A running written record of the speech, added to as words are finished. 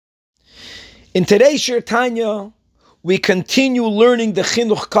In today's Shir Tanya, we continue learning the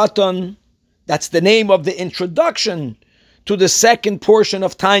Chinuch Katan. That's the name of the introduction to the second portion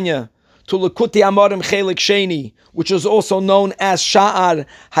of Tanya, to Likutei Amarim Chelik Sheni, which is also known as Sha'ar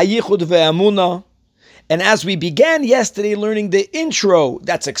Hayichud Ve'amuna. And as we began yesterday learning the intro,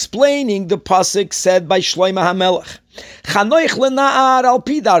 that's explaining the pasuk said by Shlomo HaMelech, Chanoich lena'ar al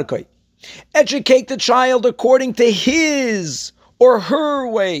pi darkoi. Educate the child according to his or her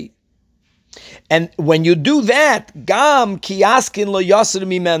way. And when you do that, Gam kiaskin lo yasir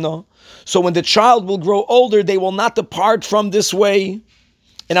mimeno. So when the child will grow older, they will not depart from this way.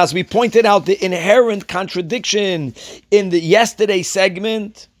 And as we pointed out, the inherent contradiction in the yesterday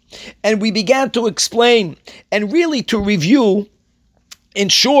segment, and we began to explain and really to review, in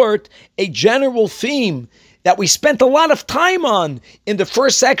short, a general theme that we spent a lot of time on in the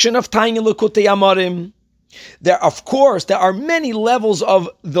first section of Tanya Likutei Amarim. There are many levels of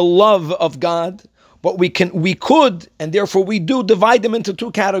the love of God, but we could, and therefore we do divide them into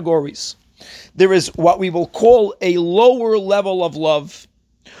two categories. There is what we will call a lower level of love,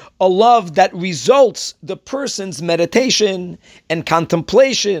 a love that results the person's meditation and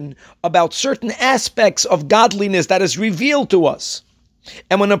contemplation about certain aspects of godliness that is revealed to us.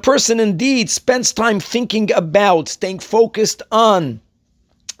 And when a person indeed spends time thinking about, staying focused on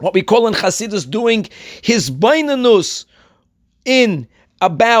what we call in Chassidus doing his bainanus in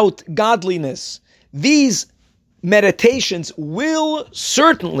about godliness, these meditations will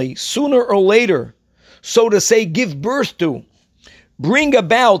certainly, sooner or later, so to say, give birth to, bring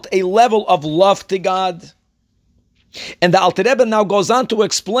about a level of love to God. And the Alter Rebbe now goes on to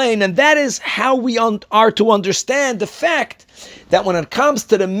explain, and that is how we are to understand the fact that when it comes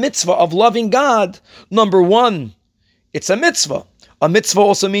to the mitzvah of loving God, number one, it's a mitzvah. A mitzvah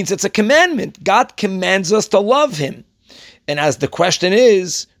also means it's a commandment. God commands us to love Him. And as the question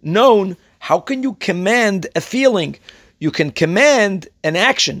is known, how can you command a feeling? You can command an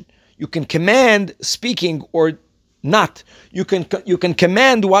action. You can command speaking or not. You can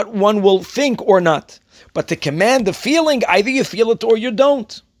command what one will think or not. But to command the feeling, either you feel it or you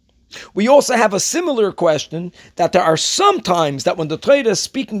don't. We also have a similar question that there are some times that when the Torah is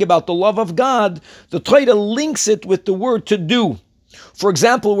speaking about the love of God, the Torah links it with the word to do. For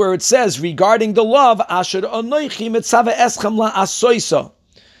example, where it says regarding the love, Asher anoichi mitzaveh eschem la'asoisa.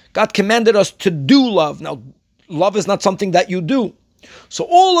 God commanded us to do love. Now, love is not something that you do. So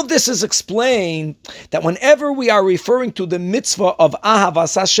all of this is explained that whenever we are referring to the mitzvah of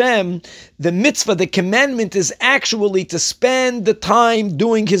Ahavas Hashem, the mitzvah, the commandment is actually to spend the time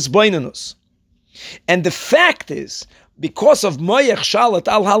doing His bainanus. And the fact is, because of Moyech Shalat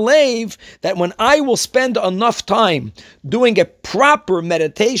al Halev, that when I will spend enough time doing a proper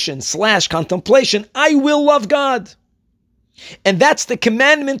meditation / contemplation, I will love God. And that's the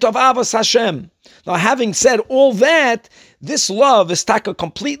commandment of Avas Hashem. Now, having said all that, this love is taka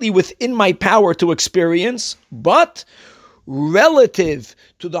completely within my power to experience, but relative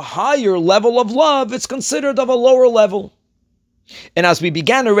to the higher level of love, it's considered of a lower level. And as we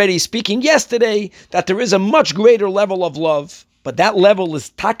began already speaking yesterday, that there is a much greater level of love, but that level is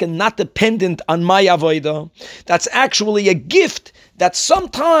taka not dependent on my avodah. That's actually a gift that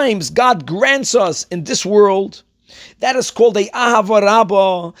sometimes God grants us in this world. That is called a ahava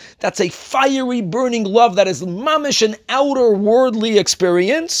rabbah. That's a fiery, burning love that is mamish an outer worldly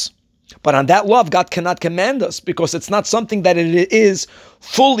experience. But on that love, God cannot command us because it's not something that it is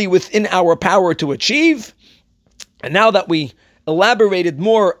fully within our power to achieve. And now that we elaborated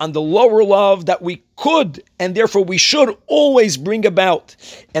more on the lower love that we could and therefore we should always bring about,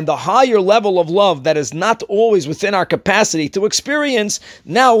 and the higher level of love that is not always within our capacity to experience,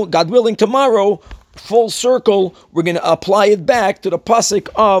 now, God willing, tomorrow, full circle, we're going to apply it back to the pasuk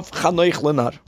of Chanoich Lenar.